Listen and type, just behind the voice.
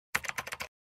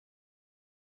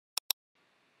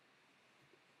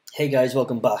Hey guys,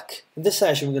 welcome back. In this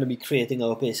session we're going to be creating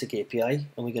our basic API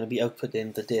and we're going to be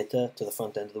outputting the data to the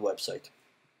front end of the website.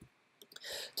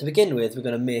 To begin with, we're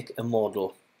going to make a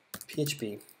model.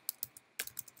 PHP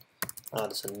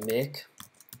Artisan make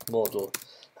model.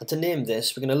 And to name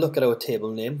this, we're going to look at our table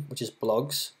name, which is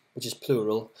blogs, which is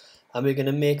plural, and we're going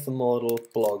to make the model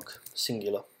blog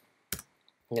singular.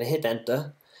 I'm going to hit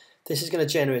enter. This is going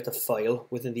to generate a file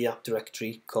within the app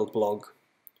directory called blog.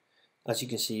 As you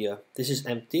can see here, this is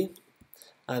empty,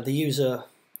 and the user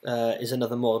is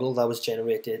another model that was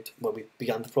generated when we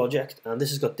began the project, and this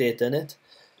has got data in it,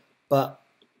 but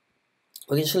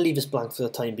we're just going to leave this blank for the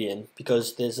time being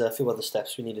because there's a few other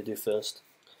steps we need to do first.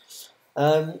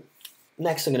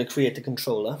 Next I'm going to create a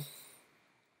controller.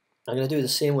 I'm going to do it the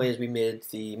same way as we made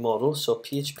the model, so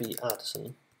PHP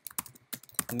Artisan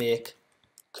make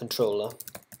controller,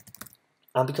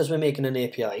 and because we're making an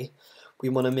API, we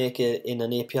want to make it in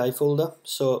an API folder.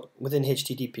 So within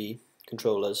HTTP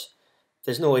controllers,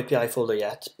 there's no API folder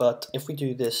yet, but if we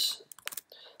do this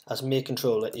as make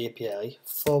controller API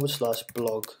 /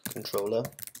 blog controller,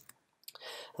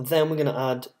 and then we're going to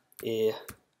add a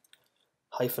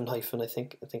hyphen, I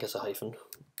think it's a hyphen,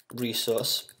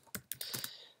 resource.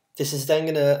 This is then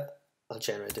going to, I'll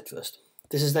generate it first.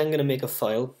 This is then going to make a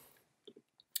file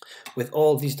with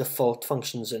all these default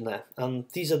functions in there, and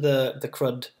these are the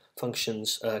CRUD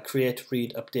functions, create,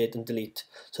 read, update and delete.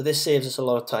 So this saves us a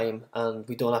lot of time and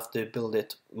we don't have to build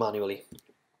it manually.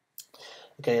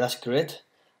 Okay, that's great.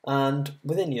 And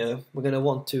within here we're going to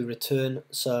want to return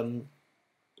some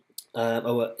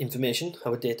our information,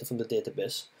 our data from the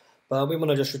database, but we want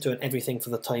to just return everything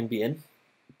for the time being.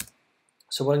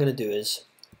 So what I'm going to do is,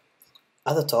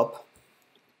 at the top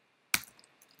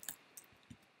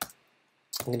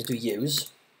I'm going to do use,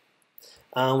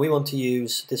 and we want to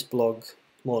use this blog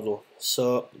model.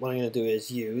 So what I'm going to do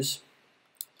is use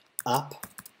app.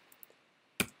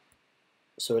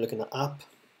 So we're looking at app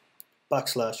 /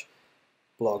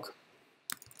 blog.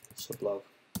 So blog.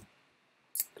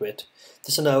 Great.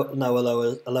 This now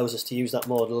allows us to use that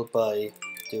model by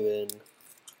doing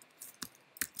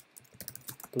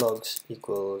blogs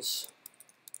equals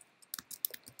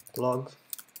blog.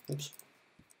 Oops.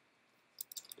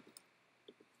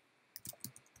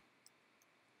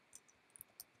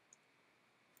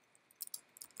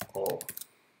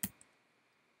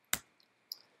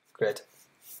 Great.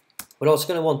 We're also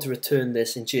going to want to return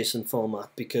this in Json format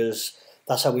because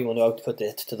that's how we want to output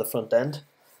it to the front end.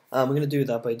 We're going to do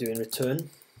that by doing return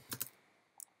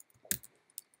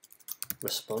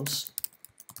response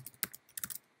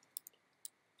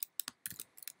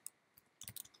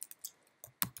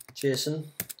JSON.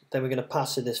 Then we're going to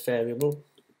pass it this variable.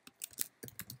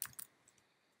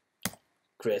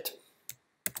 Great.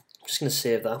 I'm just going to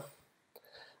save that.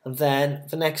 And then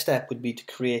the next step would be to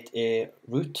create a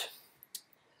route,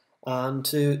 and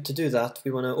to do that we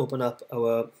want to open up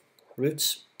our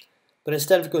routes, but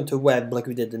instead of going to web like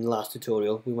we did in the last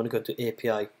tutorial, we want to go to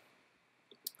API,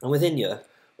 and within here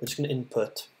we're just going to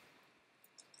input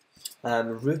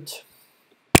route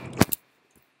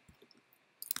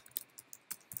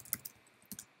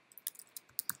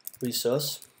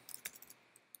resource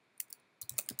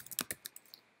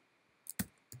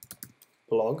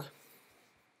blog.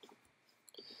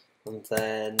 And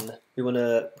then we want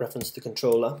to reference the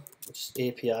controller, which is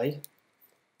API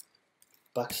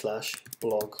 /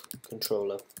 blog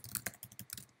controller.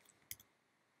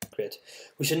 Great.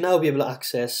 We should now be able to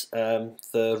access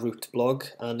the root blog,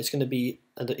 and it's going to be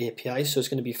under API, so it's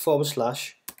going to be /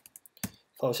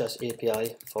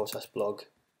 API / blog.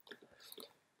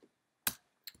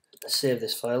 Let's save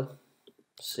this file.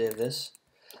 Save this.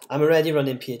 I'm already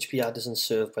running PHP Artisan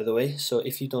serve, by the way, so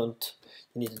if you don't,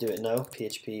 you need to do it now.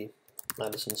 PHP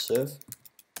Artisan serve.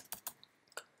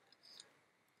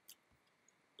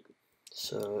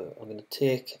 So I'm going to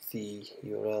take the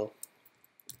URL,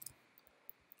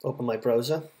 open my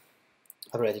browser.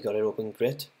 I've already got it open,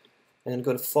 great. I'm going to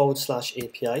go to /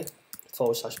 API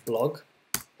 / blog,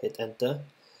 hit enter,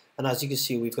 and as you can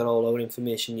see we've got all our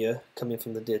information here coming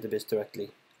from the database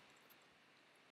directly.